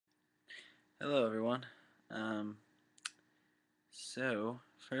Hello, everyone. Um,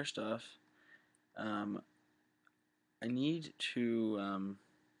 First off, um, I need to,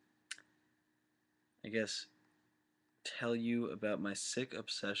 I guess, tell you about my sick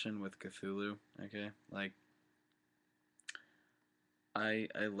obsession with Cthulhu. Okay, I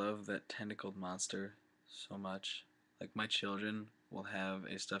love that tentacled monster so much. Like my children will have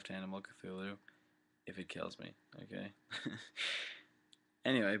a stuffed animal Cthulhu if it kills me. Okay.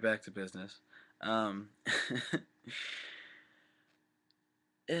 Anyway, back to business. Um,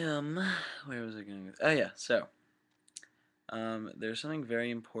 um, where was I going with? Oh yeah, there's something very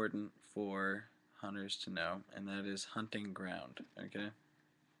important for hunters to know, and that is hunting ground. Okay,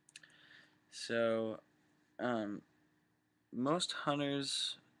 so um, most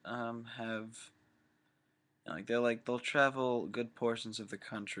hunters have they'll travel good portions of the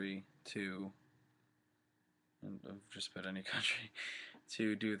country to, of just about any country,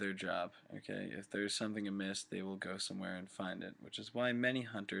 to do their job. Okay, if there's something amiss, they will go somewhere and find it, which is why many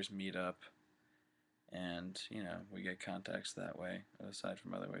hunters meet up, and we get contacts that way, aside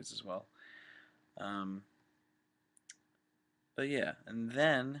from other ways as well. Um, But yeah, and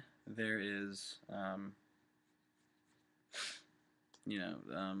then there is, you know,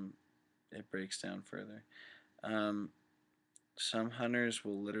 um, it breaks down further. Um, some hunters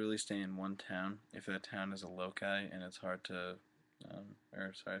will literally stay in one town if that town is a loci and it's hard to,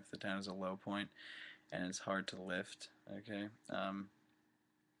 or sorry, if the town is a low point and it's hard to lift. Okay,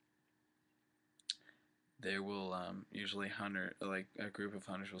 they will usually hunter like a group of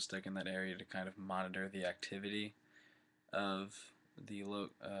hunters will stick in that area to kind of monitor the activity of the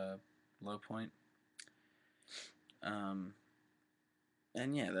low point. Um,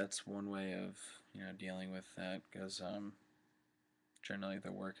 And yeah, that's one way of dealing with that because generally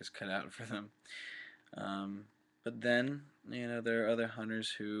the work is cut out for them. Um, but then there are other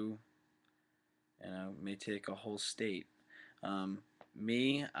hunters who may take a whole state. Um,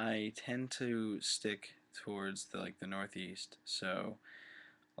 Me, I tend to stick towards the Northeast. So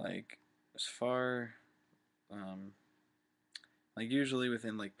like as far like usually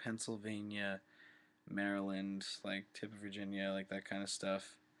within like Pennsylvania, Maryland, like tip of Virginia, like that kind of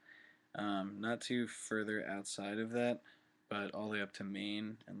stuff. Not too further outside of that, but all the way up to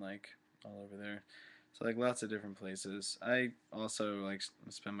Maine and like all over there. So like lots of different places. I also like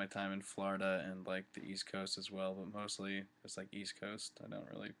spend my time in Florida and like the East Coast as well, but mostly it's like East Coast. I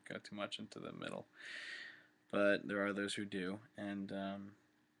don't really go too much into the middle, but there are those who do, and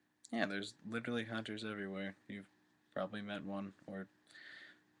yeah, there's literally hunters everywhere. You've probably met one or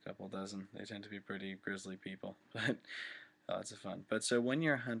a couple dozen. They tend to be pretty grisly people, but lots of fun. But so when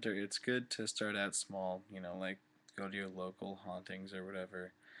you're a hunter, it's good to start out small, like go to your local hauntings or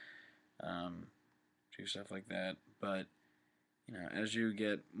whatever, um, do stuff like that. But, as you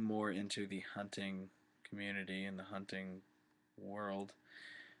get more into the hunting community and the hunting world,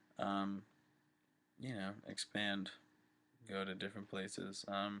 um, expand, go to different places.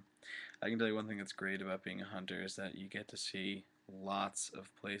 I can tell you one thing that's great about being a hunter is that you get to see lots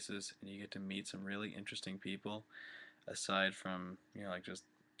of places and you get to meet some really interesting people aside from like just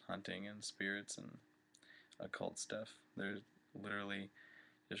hunting and spirits and occult stuff. There's literally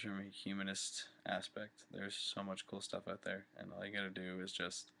just from a humanist aspect, there's so much cool stuff out there, and all you gotta do is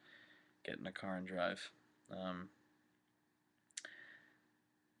just get in a car and drive. Um,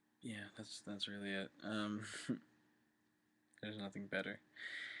 yeah, that's really it. There's nothing better.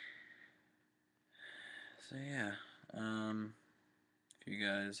 So yeah, if you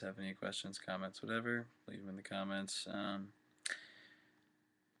guys have any questions, comments, whatever, leave them in the comments.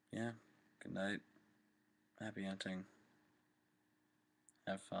 Yeah, good night. Happy hunting.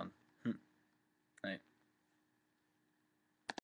 Have fun.